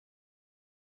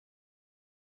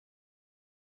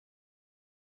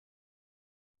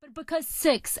But because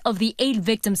 6 of the 8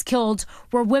 victims killed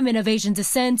were women of Asian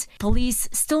descent, police,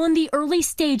 still in the early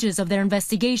stages of their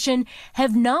investigation,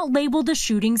 have not labeled the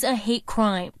shootings a hate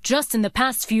crime. Just in the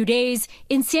past few days,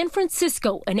 in San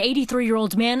Francisco, an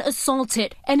 83-year-old man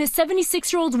assaulted and a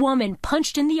 76-year-old woman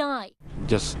punched in the eye.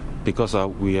 Just because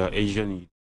we are Asian.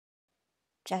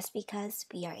 Just because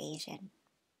we are Asian.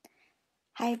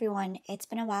 Hi everyone, it's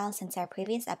been a while since our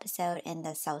previous episode in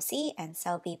the C and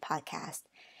B podcast,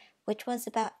 which was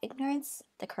about ignorance,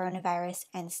 the coronavirus,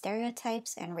 and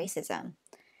stereotypes and racism.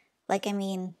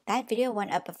 That video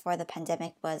went up before the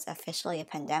pandemic was officially a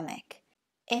pandemic.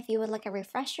 If you would like a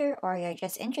refresher or you're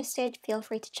just interested, feel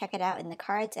free to check it out in the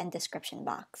cards and description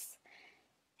box.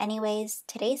 Anyways,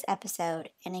 today's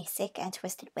episode, in a sick and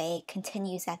twisted way,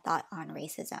 continues that thought on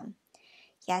racism.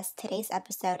 Yes, today's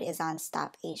episode is on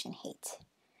Stop Asian Hate.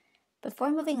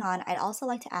 Before moving on, I'd also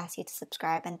like to ask you to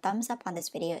subscribe and thumbs up on this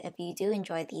video if you do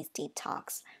enjoy these deep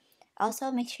talks.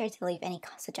 Also, make sure to leave any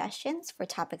suggestions for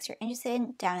topics you're interested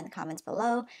in down in the comments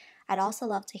below. I'd also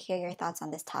love to hear your thoughts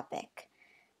on this topic.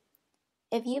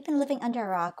 If you've been living under a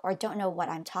rock or don't know what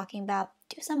I'm talking about,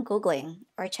 do some Googling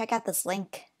or check out this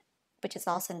link, which is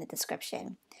also in the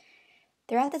description.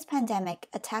 Throughout this pandemic,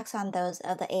 attacks on those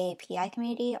of the AAPI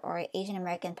community or Asian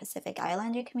American Pacific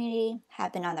Islander community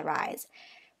have been on the rise,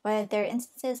 whether they're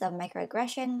instances of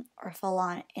microaggression or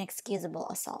full-on inexcusable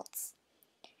assaults.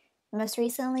 Most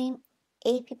recently,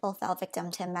 8 people fell victim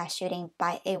to a mass shooting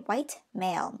by a white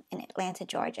male in Atlanta,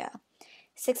 Georgia.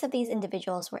 6 of these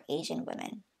individuals were Asian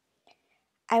women.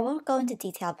 I won't go into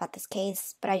detail about this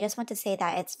case, but I just want to say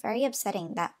that it's very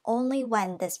upsetting that only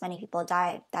when this many people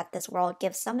die that this world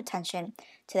gives some attention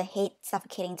to the hate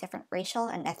suffocating different racial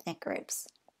and ethnic groups.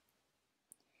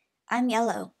 I'm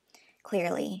yellow,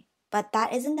 clearly, but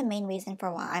that isn't the main reason for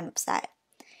why I'm upset.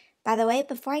 By the way,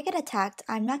 before I get attacked,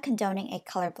 I'm not condoning a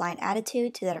colorblind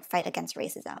attitude to the fight against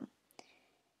racism.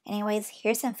 Anyways,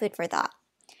 here's some food for thought.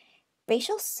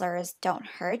 Racial slurs don't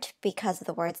hurt because of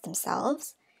the words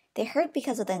themselves. They hurt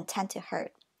because of the intent to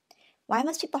hurt. Why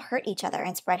must people hurt each other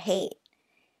and spread hate?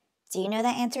 Do you know the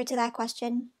answer to that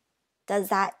question? Does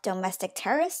that domestic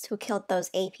terrorist who killed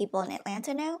those 8 people in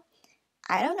Atlanta know?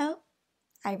 I don't know.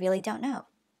 I really don't know.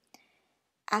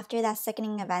 After that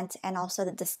sickening event and also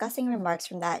the disgusting remarks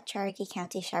from that Cherokee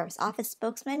County Sheriff's Office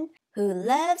spokesman who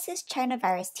loves his China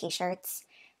virus t-shirts,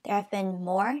 there have been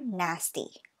more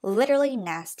nasty, literally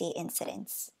nasty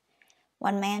incidents.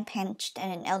 One man punched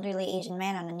an elderly Asian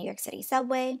man on a New York City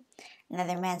subway.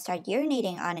 Another man started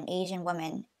urinating on an Asian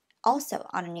woman, also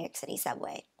on a New York City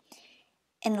subway.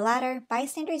 In the latter,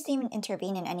 bystanders didn't even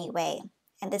intervene in any way,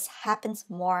 and this happens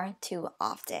more too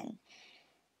often.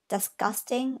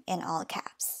 Disgusting in all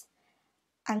caps.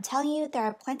 I'm telling you, there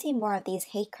are plenty more of these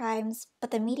hate crimes,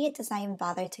 but the media does not even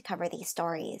bother to cover these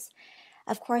stories.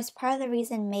 Of course, part of the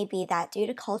reason may be that due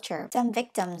to culture, some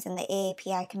victims in the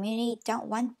AAPI community don't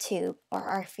want to or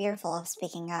are fearful of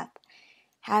speaking up.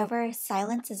 However,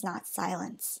 silence is not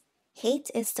silence.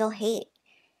 Hate is still hate.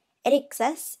 It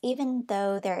exists even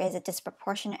though there is a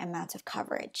disproportionate amount of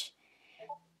coverage.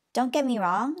 Don't get me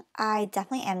wrong, I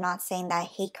definitely am not saying that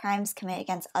hate crimes committed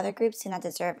against other groups do not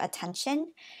deserve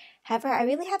attention. However, I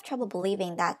really have trouble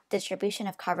believing that distribution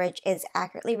of coverage is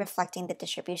accurately reflecting the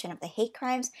distribution of the hate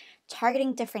crimes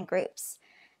targeting different groups.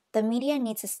 The media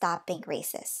needs to stop being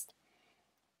racist.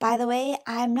 By the way,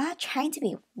 I'm not trying to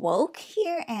be woke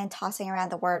here and tossing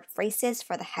around the word racist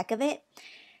for the heck of it.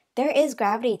 There is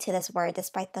gravity to this word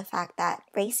despite the fact that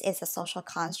race is a social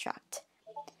construct.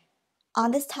 On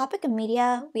this topic of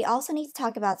media, we also need to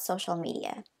talk about social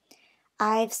media.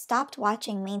 I've stopped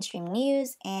watching mainstream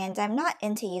news, and I'm not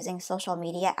into using social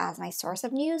media as my source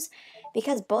of news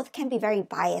because both can be very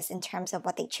biased in terms of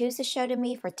what they choose to show to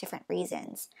me for different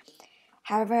reasons.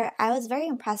 However, I was very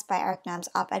impressed by Eric Nam's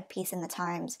op-ed piece in the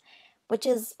Times, which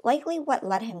is likely what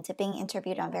led him to being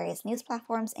interviewed on various news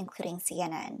platforms, including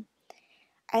CNN.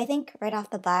 I think right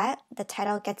off the bat, the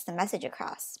title gets the message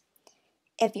across.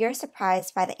 If you're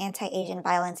surprised by the anti-Asian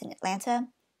violence in Atlanta,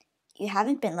 you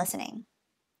haven't been listening.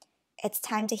 It's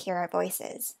time to hear our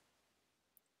voices.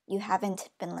 You haven't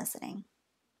been listening.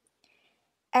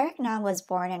 Eric Nam was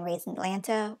born and raised in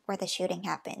Atlanta, where the shooting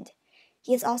happened.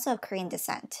 He is also of Korean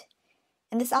descent.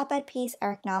 In this op-ed piece,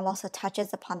 Eric Nam also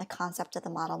touches upon the concept of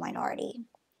the model minority.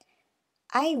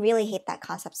 I really hate that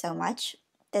concept so much.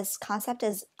 This concept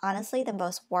is honestly the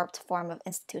most warped form of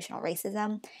institutional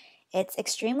racism. It's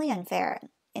extremely unfair.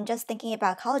 In just thinking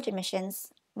about college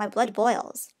admissions, my blood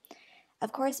boils.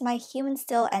 Of course, my human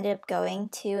still ended up going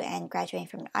to and graduating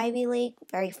from an Ivy League,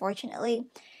 very fortunately,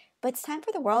 But it's time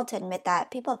for the world to admit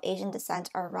that people of Asian descent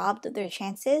are robbed of their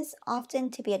chances, often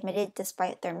to be admitted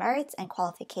despite their merits and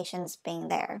qualifications being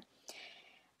there.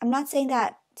 I'm not saying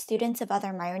that students of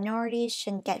other minorities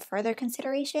shouldn't get further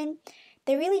consideration.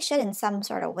 They really should in some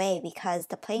sort of way because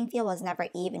the playing field was never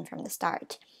even from the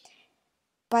start.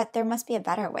 But there must be a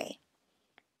better way.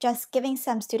 Just giving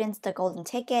some students the golden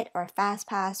ticket or fast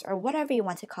pass or whatever you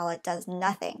want to call it does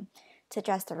nothing to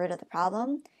address the root of the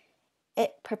problem.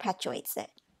 It perpetuates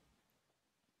it.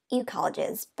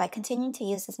 Colleges, by continuing to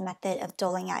use this method of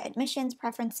doling out admissions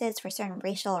preferences for certain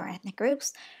racial or ethnic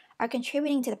groups, are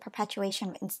contributing to the perpetuation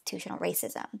of institutional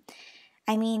racism.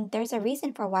 I mean, there's a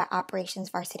reason for why Operations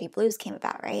Varsity Blues came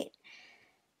about, right?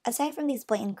 Aside from these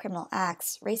blatant criminal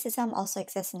acts, racism also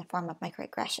exists in the form of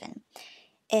microaggression.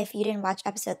 If you didn't watch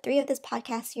episode 3 of this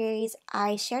podcast series,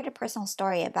 I shared a personal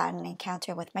story about an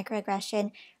encounter with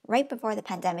microaggression right before the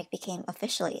pandemic became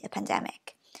officially a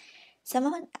pandemic.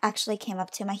 Someone actually came up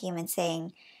to my human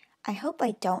saying, "I hope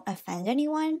I don't offend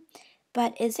anyone,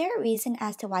 but is there a reason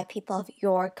as to why people of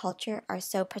your culture are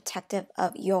so protective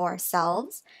of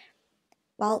yourselves?"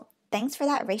 Well, thanks for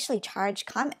that racially charged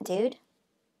comment, dude.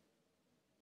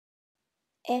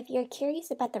 If you're curious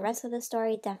about the rest of the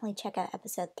story, definitely check out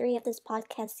episode 3 of this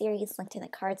podcast series, linked in the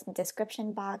cards in the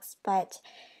description box. But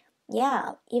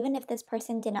yeah, even if this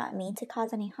person did not mean to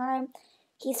cause any harm,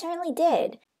 he certainly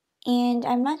did. And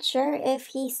I'm not sure if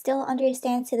he still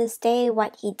understands to this day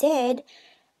what he did,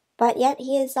 but yet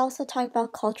he is also talking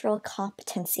about cultural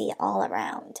competency all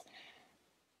around.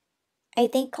 I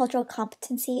think cultural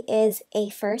competency is a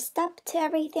first step to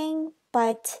everything,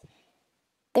 but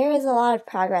there is a lot of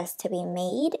progress to be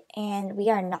made, and we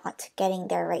are not getting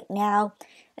there right now,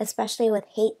 especially with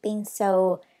hate being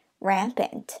so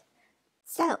rampant.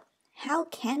 So, how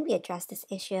can we address this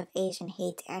issue of Asian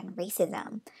hate and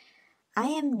racism? I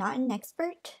am not an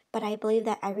expert, but I believe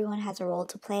that everyone has a role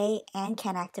to play and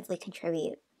can actively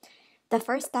contribute. The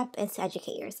first step is to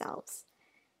educate yourselves.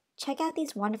 Check out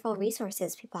these wonderful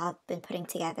resources people have been putting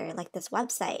together, like this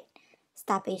website,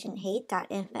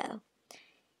 stopasianhate.info.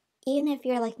 Even if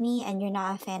you're like me and you're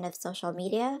not a fan of social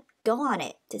media, go on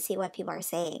it to see what people are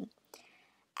saying.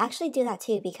 Actually do that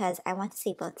too because I want to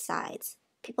see both sides.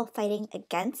 People fighting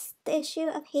against the issue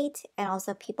of hate and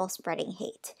also people spreading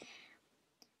hate.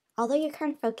 Although your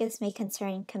current focus may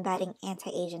concern combating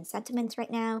anti-Asian sentiments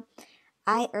right now,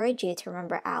 I urge you to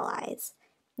remember allies.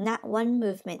 Not one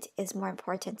movement is more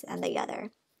important than the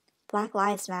other. Black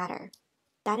Lives Matter.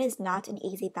 That is not an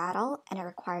easy battle and it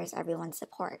requires everyone's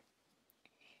support.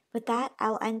 With that,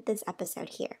 I'll end this episode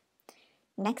here.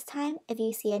 Next time, if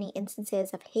you see any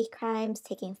instances of hate crimes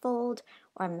taking fold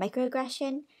or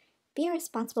microaggression, be a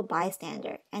responsible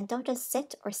bystander and don't just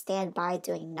sit or stand by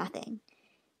doing nothing.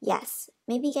 Yes,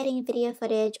 maybe getting video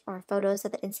footage or photos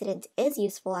of the incident is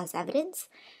useful as evidence,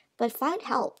 but find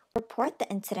help. Report the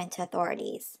incident to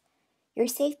authorities. Your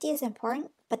safety is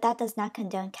important, but that does not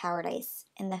condone cowardice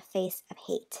in the face of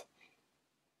hate.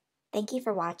 Thank you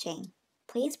for watching.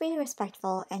 Please be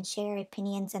respectful and share your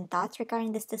opinions and thoughts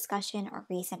regarding this discussion or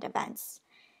recent events.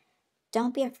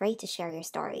 Don't be afraid to share your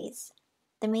stories.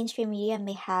 The mainstream media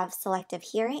may have selective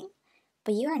hearing,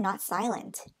 but you are not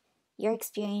silent. Your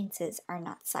experiences are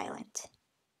not silent.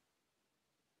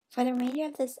 For the remainder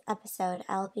of this episode,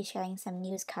 I will be sharing some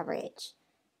news coverage.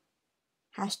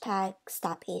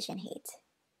 #StopAsianHate.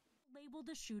 Labeled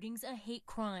the shootings a hate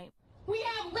crime. We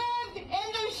have lived in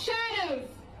the shadows,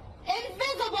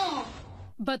 invisible.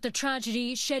 But the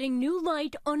tragedy shedding new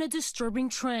light on a disturbing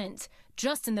trend.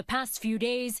 Just in the past few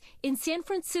days, in San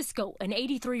Francisco, an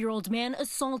 83-year-old man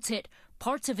assaulted,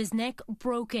 parts of his neck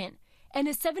broken, and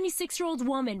a 76-year-old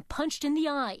woman punched in the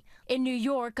eye. In New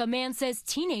York, a man says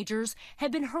teenagers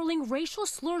have been hurling racial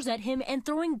slurs at him and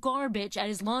throwing garbage at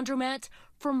his laundromat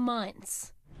for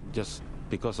months. Just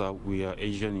because we are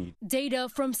Asian. Data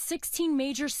from 16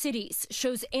 major cities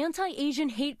shows anti-Asian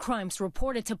hate crimes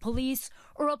reported to police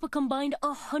are up a combined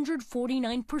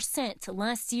 149%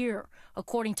 last year,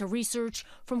 according to research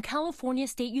from California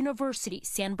State University,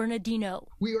 San Bernardino.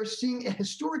 We are seeing a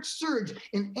historic surge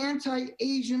in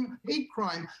anti-Asian hate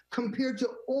crime compared to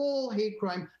all hate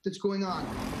crime that's going on.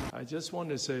 I just want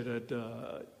to say that,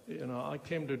 I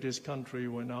came to this country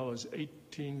when I was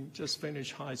 18, just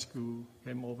finished high school,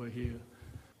 came over here.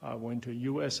 I went to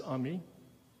U.S. Army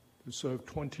to serve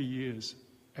 20 years,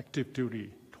 active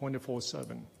duty,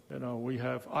 24/7.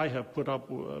 I have put up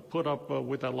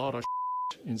with a lot of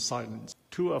in silence,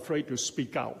 too afraid to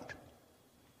speak out,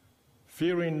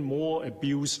 fearing more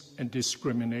abuse and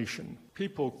discrimination.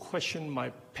 People question my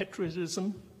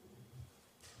patriotism,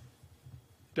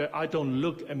 that I don't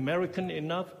look American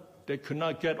enough. They could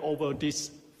not get over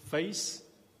this face.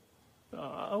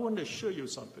 I want to show you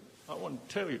something. I want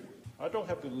to tell you. I don't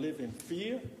have to live in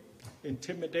fear,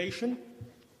 intimidation,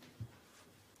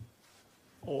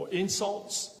 or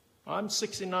insults. I'm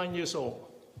 69 years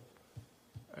old,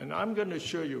 and I'm going to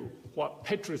show you what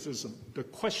patriotism, the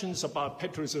questions about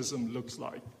patriotism looks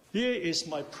like. Here is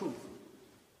my proof.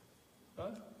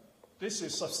 This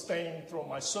is sustained from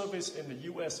my service in the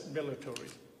U.S. military.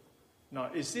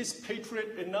 Now, is this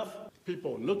patriot enough?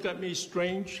 People look at me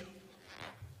strange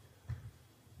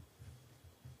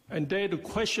and dare to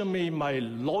question me, my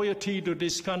loyalty to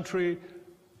this country.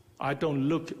 I don't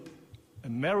look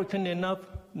American enough.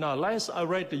 Now, last I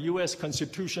read the U.S.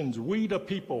 Constitution, we the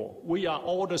people, we are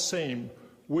all the same.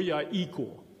 We are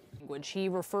equal. Which he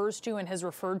refers to and has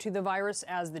referred to the virus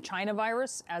as the China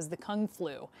virus, as the Kung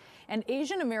flu. And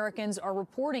Asian Americans are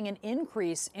reporting an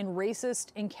increase in racist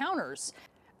encounters.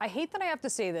 I hate that I have to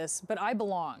say this, but I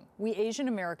belong. We Asian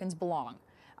Americans belong.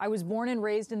 I was born and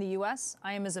raised in the U.S.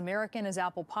 I am as American as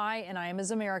apple pie, and I am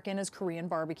as American as Korean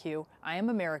barbecue. I am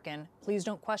American. Please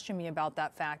don't question me about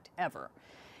that fact ever.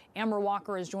 Amara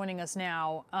Walker is joining us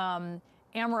now.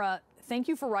 Amara, thank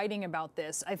you for writing about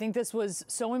this. I think this was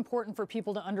so important for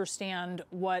people to understand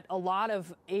what a lot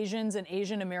of Asians and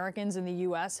Asian Americans in the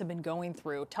U.S. have been going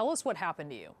through. Tell us what happened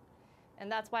to you.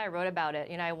 And that's why I wrote about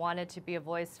it. You know, I wanted to be a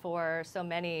voice for so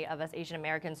many of us Asian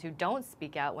Americans who don't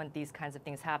speak out when these kinds of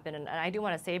things happen. And I do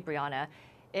want to say, Brianna,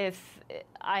 if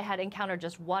I had encountered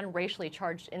just one racially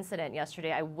charged incident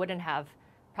yesterday, I wouldn't have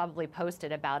probably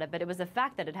posted about it. But it was the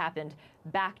fact that it happened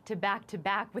back to back to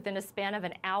back within a span of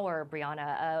an hour,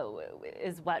 Brianna,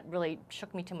 is what really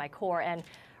shook me to my core. And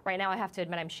right now, I have to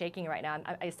admit, I'm shaking right now.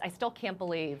 I still can't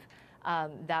believe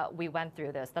that we went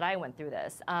through this, that I went through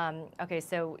this. Okay,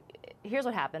 so here's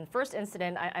what happened. First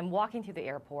incident, I'm walking through the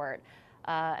airport.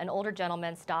 An older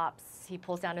gentleman stops, he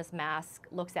pulls down his mask,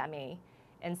 looks at me,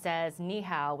 and says ni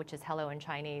hao, which is hello in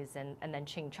Chinese, and then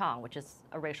ching chong, which is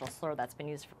a racial slur that's been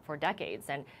used for decades.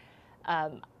 And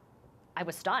I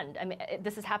was stunned. I mean,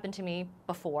 this has happened to me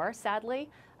before, sadly,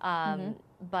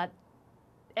 but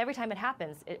every time it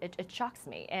happens, it shocks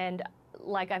me. And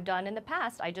like I've done in the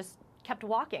past, I just kept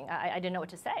walking. I didn't know what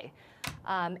to say.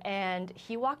 And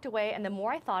he walked away, and the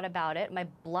more I thought about it, my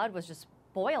blood was just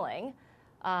boiling.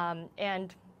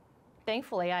 And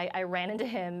thankfully, I ran into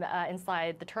him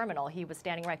inside the terminal. He was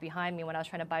standing right behind me when I was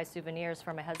trying to buy souvenirs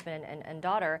for my husband and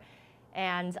daughter.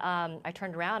 And I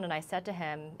turned around and I said to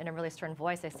him in a really stern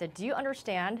voice, I said, "Do you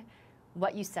understand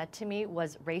what you said to me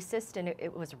was racist and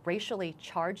it was racially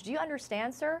charged? Do you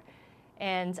understand, sir?"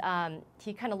 And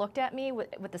he kind of looked at me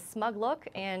with a smug look,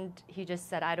 and he just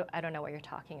said, I don't know what you're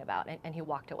talking about, and he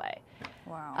walked away.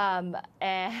 Wow.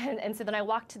 And so then I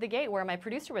walked to the gate where my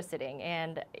producer was sitting,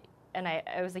 and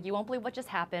I was like, you won't believe what just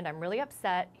happened. I'm really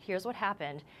upset. Here's what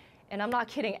happened. And I'm not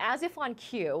kidding. As if on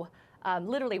cue,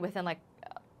 literally within like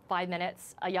 5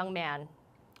 minutes, a young man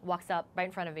walks up right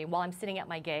in front of me while I'm sitting at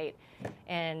my gate,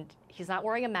 and he's not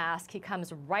wearing a mask. He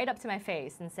comes right up to my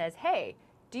face and says, "Hey,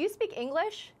 do you speak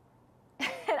English?"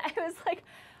 And I was like,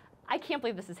 I can't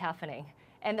believe this is happening.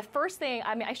 And the first thing,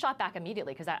 I mean, I shot back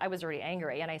immediately because I was already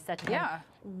angry. And I said to him,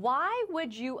 why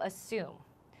would you assume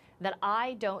that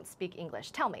I don't speak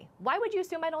English? Tell me, why would you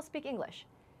assume I don't speak English?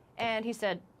 And he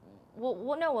said,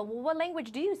 well, no, what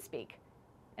language do you speak?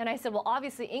 And I said, well,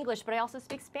 obviously English, but I also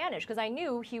speak Spanish, because I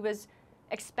knew he was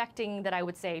expecting that I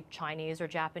would say Chinese or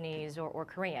Japanese or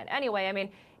Korean. Anyway, I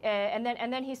mean, and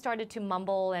then he started to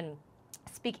mumble and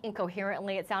speak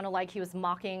incoherently. It sounded like he was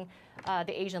mocking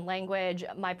the Asian language.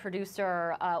 My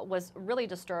producer was really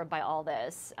disturbed by all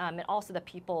this. And also the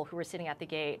people who were sitting at the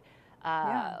gate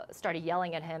started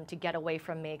yelling at him to get away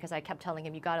from me, because I kept telling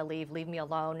him, you got to leave me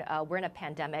alone. We're in a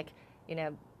pandemic, you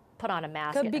know, put on a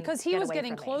mask. Because he was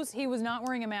getting close, he was not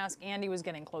wearing a mask, and he was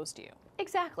getting close to you.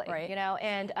 Exactly, right? You know,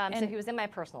 and so he was in my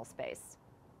personal space.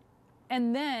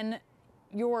 And then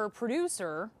your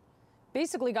producer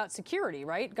basically got security,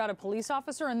 right? Got a police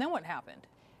officer, and then what happened?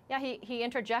 Yeah, he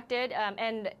interjected,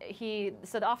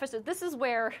 so the officer, this is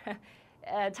where,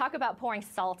 talk about pouring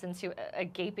salt into a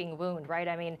gaping wound, right?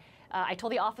 I mean, I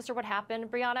told the officer what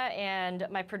happened, Brianna, and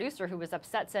my producer, who was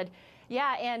upset, said,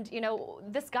 yeah, and, you know,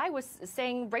 this guy was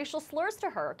saying racial slurs to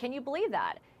her. Can you believe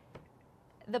that?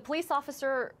 The police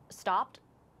officer stopped.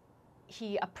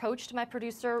 He approached my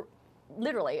producer,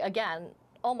 literally, again,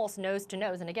 almost nose to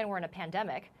nose, and again, we're in a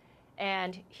pandemic.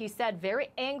 And he said very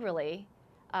angrily,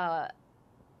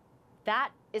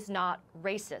 that is not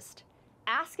racist.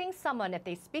 Asking someone if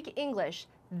they speak English,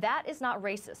 that is not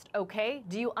racist, okay?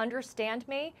 Do you understand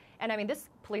me? And I mean, this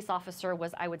police officer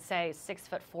was, I would say,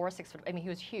 6'4", I mean, he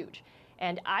was huge.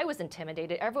 And I was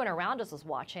intimidated. Everyone around us was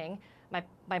watching.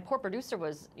 My poor producer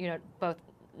was, you know, both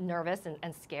nervous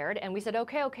and scared. And we said,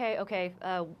 okay,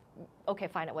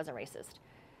 fine, it wasn't racist.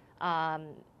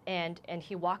 And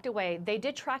he walked away. They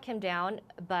did track him down,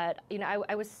 but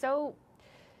I was so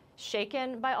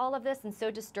shaken by all of this and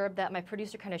so disturbed that my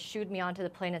producer kind of shooed me onto the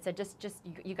plane and said, just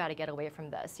you got to get away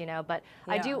from this, But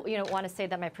yeah. I do, want to say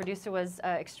that my producer was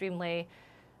extremely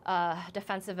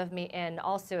defensive of me, and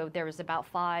also there was about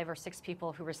 5 or 6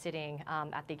 people who were sitting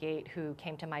at the gate who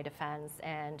came to my defense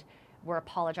and were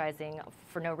apologizing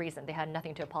for no reason. They had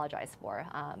nothing to apologize for,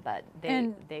 but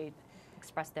they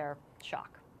expressed their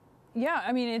shock. Yeah,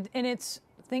 I mean, it's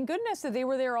thank goodness that they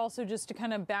were there also just to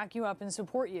kind of back you up and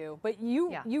support you. But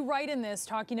you write in this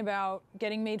talking about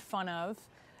getting made fun of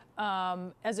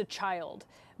as a child.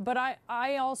 But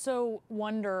I also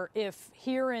wonder if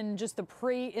here in just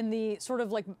in the sort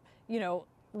of like,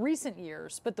 recent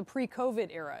years, but the pre-COVID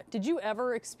era, did you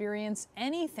ever experience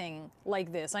anything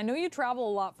like this? I know you travel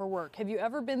a lot for work. Have you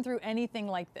ever been through anything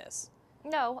like this?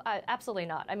 No, absolutely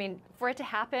not. I mean, for it to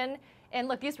happen, and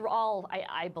look, these were all,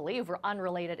 I believe, were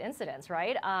unrelated incidents,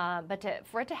 right? But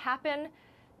for it to happen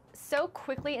so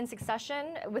quickly in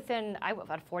succession within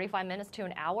about 45 minutes to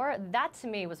an hour, that to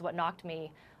me was what knocked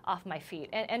me off my feet.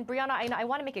 And Brianna, I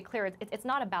want to make it clear, it's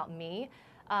not about me.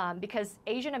 Because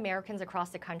Asian Americans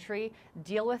across the country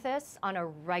deal with this on a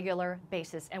regular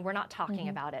basis, and we're not talking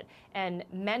about it. And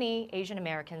many Asian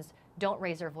Americans don't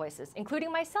raise their voices, including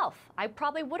myself. I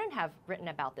probably wouldn't have written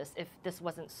about this if this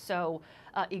wasn't so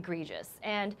egregious.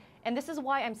 And this is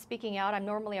why I'm speaking out. I'm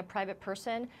normally a private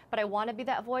person, but I want to be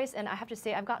that voice. And I have to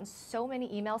say, I've gotten so many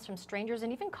emails from strangers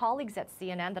and even colleagues at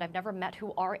CNN that I've never met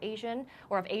who are Asian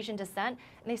or of Asian descent.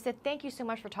 And they said, thank you so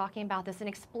much for talking about this and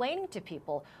explaining to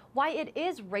people why it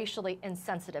is racially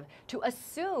insensitive to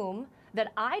assume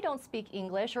that I don't speak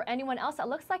English or anyone else that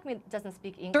looks like me doesn't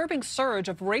speak English. Disturbing surge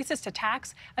of racist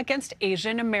attacks against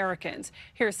Asian Americans.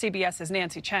 Here's CBS's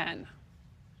Nancy Chen.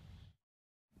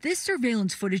 This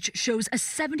surveillance footage shows a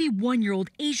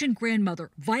 71-year-old Asian grandmother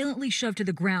violently shoved to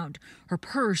the ground, her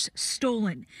purse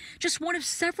stolen. Just one of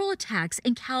several attacks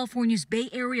in California's Bay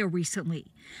Area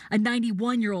recently. A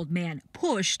 91-year-old man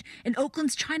pushed in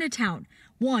Oakland's Chinatown,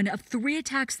 one of 3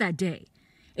 attacks that day.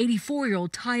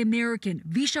 84-year-old Thai American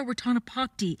Visha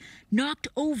Ratanapakdi knocked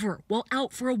over while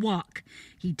out for a walk.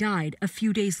 He died a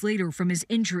few days later from his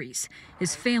injuries.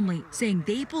 His family saying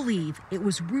they believe it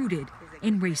was rooted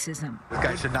in racism. This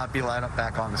guy should not be allowed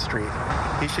back on the street.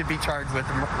 He should be charged with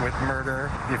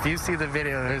murder. If you see the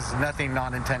video, there's nothing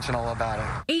non-intentional about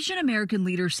it. Asian American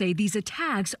leaders say these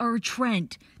attacks are a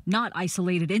trend, not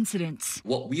isolated incidents.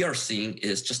 What we are seeing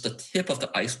is just the tip of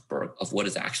the iceberg of what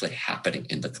is actually happening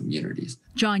in the communities.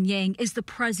 John Yang is the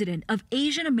president of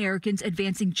Asian Americans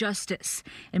Advancing Justice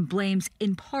and blames,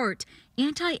 in part,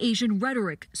 anti-Asian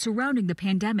rhetoric surrounding the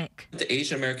pandemic. The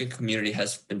Asian American community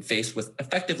has been faced with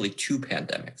effectively 2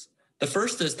 pandemics. The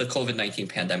first is the COVID-19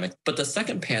 pandemic, but the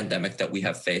second pandemic that we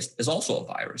have faced is also a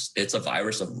virus. It's a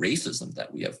virus of racism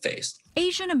that we have faced.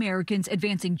 Asian Americans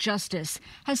Advancing Justice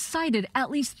has cited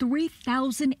at least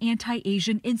 3,000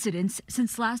 anti-Asian incidents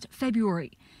since last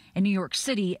February. In New York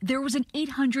City, there was an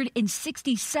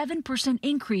 867%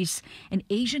 increase in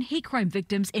Asian hate crime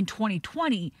victims in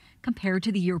 2020 compared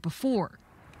to the year before.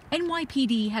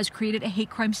 NYPD has created a hate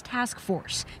crimes task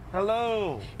force.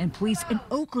 Hello. And police in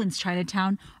Oakland's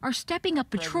Chinatown are stepping up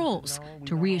patrols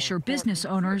to reassure business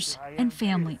owners and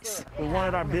families. We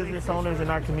wanted our business owners in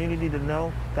our community to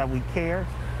know that we care,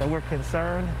 that we're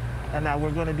concerned, and that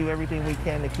we're going to do everything we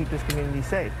can to keep this community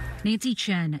safe. Nancy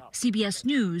Chen, CBS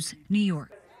News, New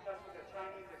York.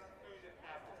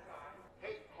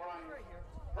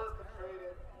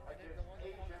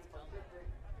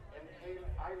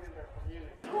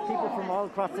 People from all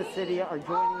across the city are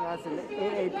joining us in the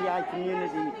AAPI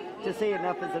community to say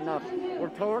enough is enough. We're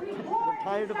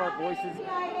tired of our voices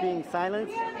being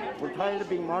silenced. We're tired of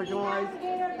being marginalized.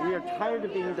 We are tired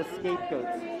of being the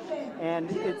scapegoats. And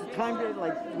it's time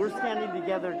to, we're standing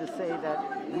together to say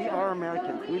that we are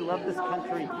Americans. We love this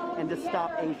country and to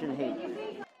stop Asian hate.